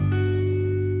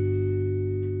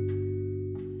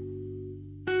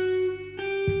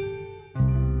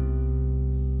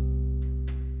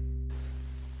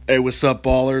Hey, what's up,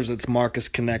 ballers? It's Marcus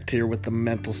Connect here with the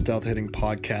Mental Stealth Hitting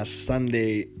Podcast.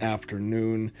 Sunday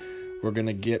afternoon, we're going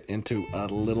to get into a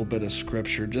little bit of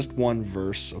scripture, just one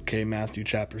verse, okay? Matthew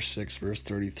chapter 6, verse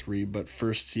 33. But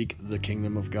first seek the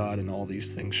kingdom of God, and all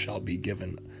these things shall be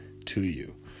given to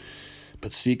you.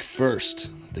 But seek first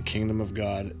the kingdom of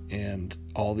God, and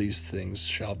all these things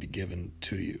shall be given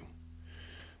to you.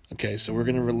 Okay, so we're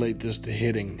going to relate this to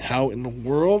hitting. How in the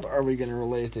world are we going to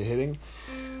relate it to hitting?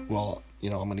 Well, I'm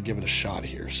going to give it a shot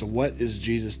here. So what is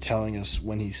Jesus telling us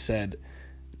when he said,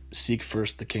 seek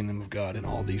first the kingdom of God and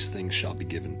all these things shall be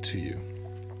given to you,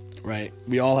 right?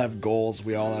 We all have goals.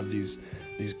 We all have these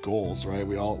goals, right?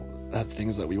 We all have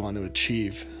things that we want to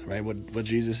achieve, right? What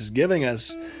Jesus is giving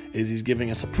us is he's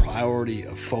giving us a priority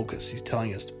of focus. He's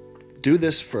telling us, do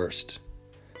this first,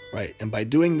 right? And by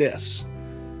doing this,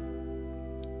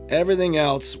 everything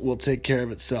else will take care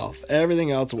of itself.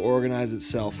 Everything else will organize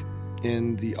itself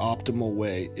in the optimal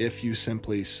way if you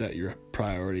simply set your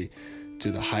priority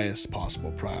to the highest possible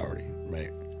priority,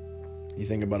 right? You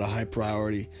think about a high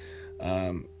priority,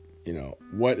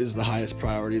 what is the highest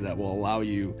priority that will allow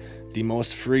you the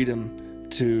most freedom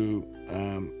to,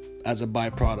 as a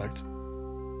byproduct,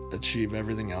 achieve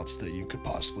everything else that you could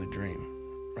possibly dream,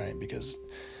 right? Because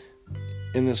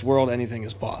in this world, anything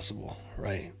is possible,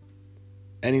 right?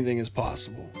 Anything is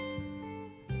possible.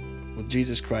 With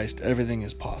Jesus Christ, everything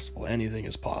is possible. Anything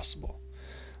is possible.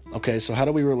 Okay, so how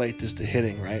do we relate this to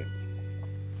hitting, right?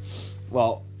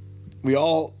 Well, we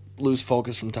all lose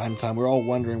focus from time to time. We're all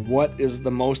wondering, what is the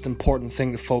most important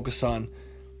thing to focus on?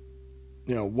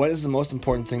 What is the most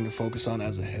important thing to focus on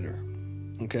as a hitter?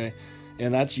 Okay,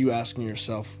 and that's you asking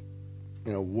yourself,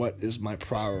 what is my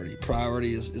priority?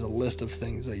 Priority is a list of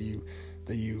things that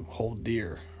you hold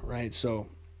dear, right? So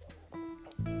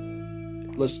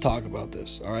let's talk about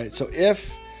this, all right? So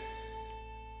if,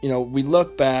 we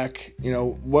look back,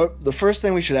 what the first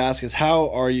thing we should ask is, how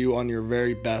are you on your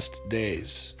very best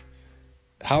days?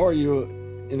 How are you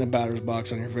in the batter's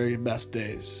box on your very best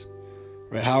days,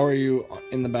 right? How are you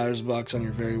in the batter's box on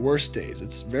your very worst days?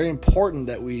 It's very important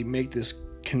that we make this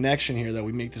connection here, that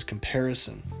we make this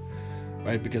comparison,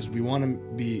 right? Because we want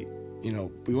to be,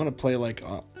 we want to play like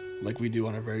we do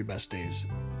on our very best days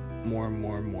more and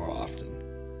more and more often.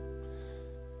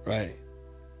 Right,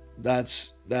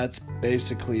 that's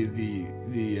basically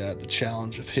the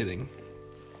challenge of hitting.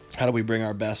 How do we bring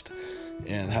our best,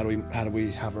 and how do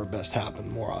we have our best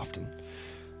happen more often,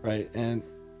 right? And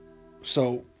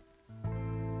so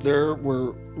there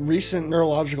were recent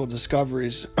neurological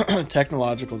discoveries,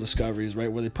 technological discoveries,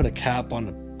 right, where they put a cap on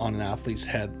an athlete's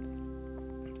head,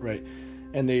 right?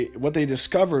 And what they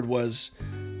discovered was,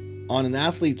 on an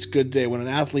athlete's good day, when an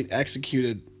athlete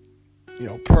executed,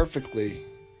 perfectly,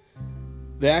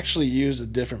 they actually use a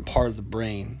different part of the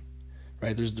brain,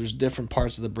 right? There's different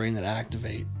parts of the brain that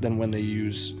activate than when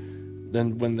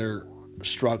they're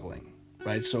struggling,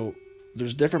 right? So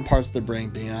there's different parts of the brain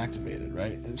being activated,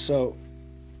 right? And so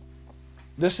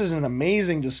this is an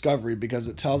amazing discovery, because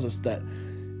it tells us that,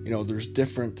 there's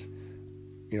different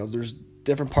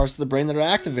parts of the brain that are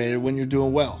activated when you're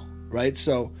doing well, right?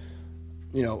 So,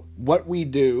 what we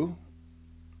do,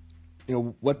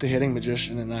 what the hitting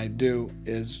magician and I do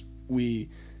is we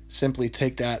simply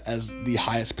take that as the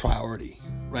highest priority,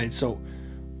 right? So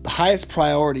the highest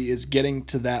priority is getting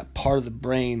to that part of the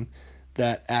brain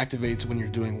that activates when you're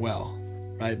doing well,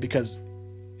 right? Because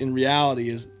in reality,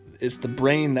 it's the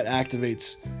brain that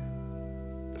activates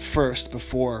first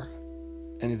before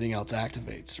anything else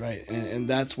activates, right? And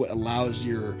that's what allows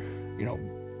your,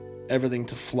 everything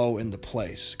to flow into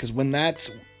place. Because when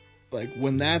that's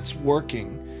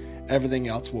working, everything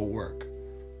else will work.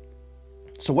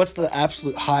 So what's the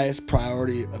absolute highest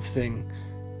priority of thing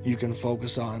you can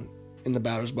focus on in the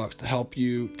batter's box to help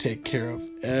you take care of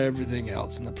everything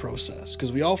else in the process?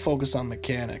 Because we all focus on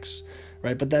mechanics,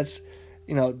 right? But that's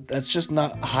just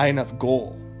not a high enough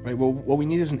goal, right? Well, what we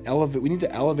need is we need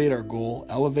to elevate our goal,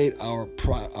 elevate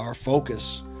our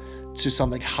focus to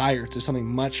something higher, to something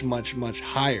much, much, much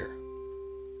higher.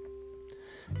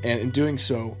 And in doing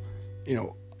so,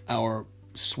 our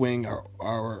swing,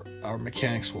 our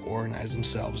mechanics will organize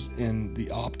themselves in the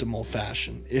optimal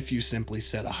fashion if you simply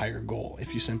set a higher goal,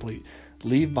 if you simply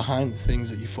leave behind the things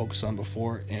that you focus on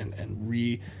before and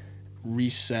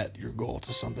reset your goal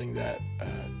to something that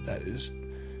is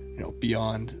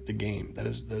beyond the game, that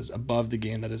is above the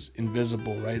game, that is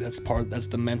invisible, right? That's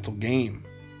the mental game.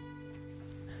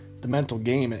 The mental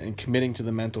game, and committing to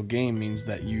the mental game, means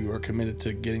that you are committed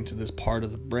to getting to this part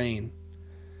of the brain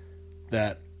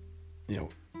that,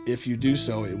 if you do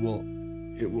so, it will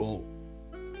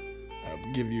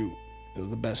give you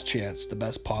the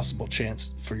best possible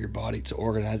chance for your body to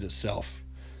organize itself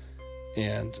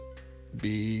and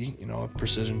be, a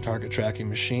precision target tracking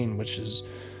machine, which is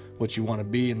what you want to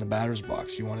be in the batter's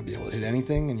box. You want to be able to hit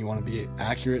anything, and you want to be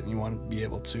accurate, and you want to be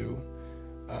able to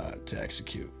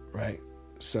execute, right?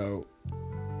 So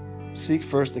seek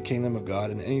first the kingdom of God,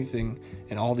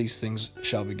 and all these things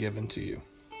shall be given to you,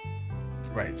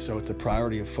 right? So it's a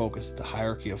priority of focus. It's a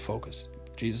hierarchy of focus.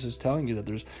 Jesus is telling you that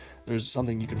there's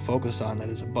something you can focus on that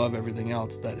is above everything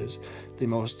else, that is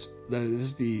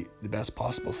the best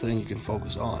possible thing you can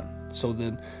focus on. So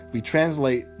then we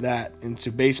translate that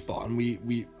into baseball, and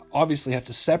we obviously have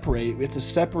to separate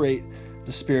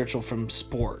the spiritual from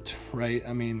sport, right?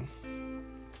 I mean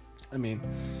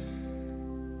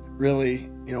really,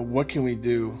 what can we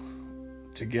do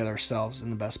to get ourselves in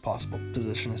the best possible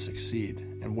position to succeed,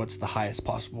 and what's the highest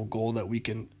possible goal that we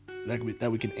can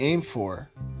aim for,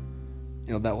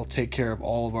 that will take care of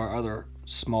all of our other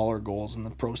smaller goals in the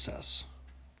process,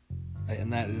 right?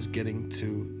 And that is getting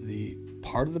to the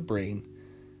part of the brain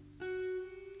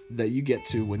that you get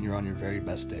to when you're on your very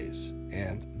best days.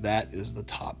 And that is the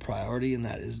top priority, and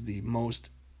that is the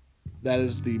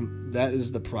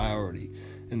priority,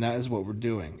 and that is what we're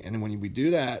doing. And when we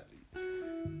do that,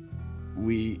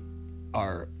 we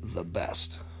are the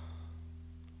best.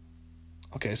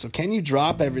 Okay, so can you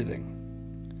drop everything?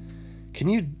 Can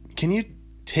you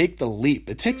take the leap?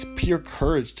 It takes pure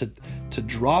courage to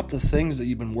drop the things that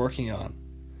you've been working on,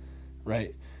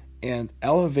 right? And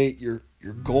elevate your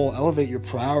goal, elevate your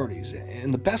priorities.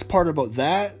 And the best part about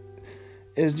that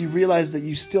is you realize that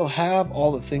you still have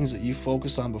all the things that you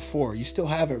focused on before. You still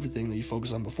have everything that you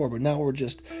focused on before, but now we're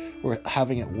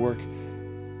having it work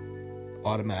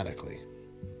automatically.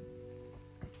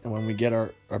 And when we get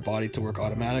our body to work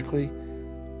automatically,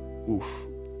 oof,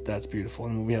 that's beautiful.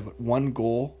 And when we have one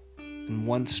goal and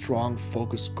one strong,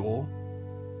 focused goal,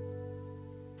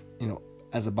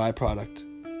 as a byproduct,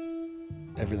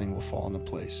 everything will fall into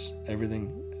place.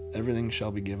 Everything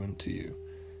shall be given to you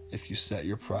if you set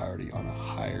your priority on a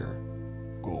higher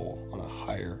goal, on a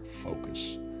higher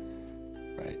focus,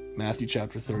 right? Matthew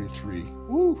chapter 33.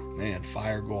 Woo, man,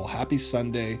 fire goal. Happy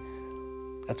Sunday.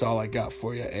 That's all I got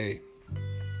for you,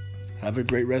 Have a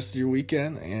great rest of your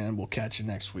weekend, and we'll catch you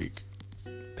next week.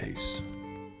 Peace.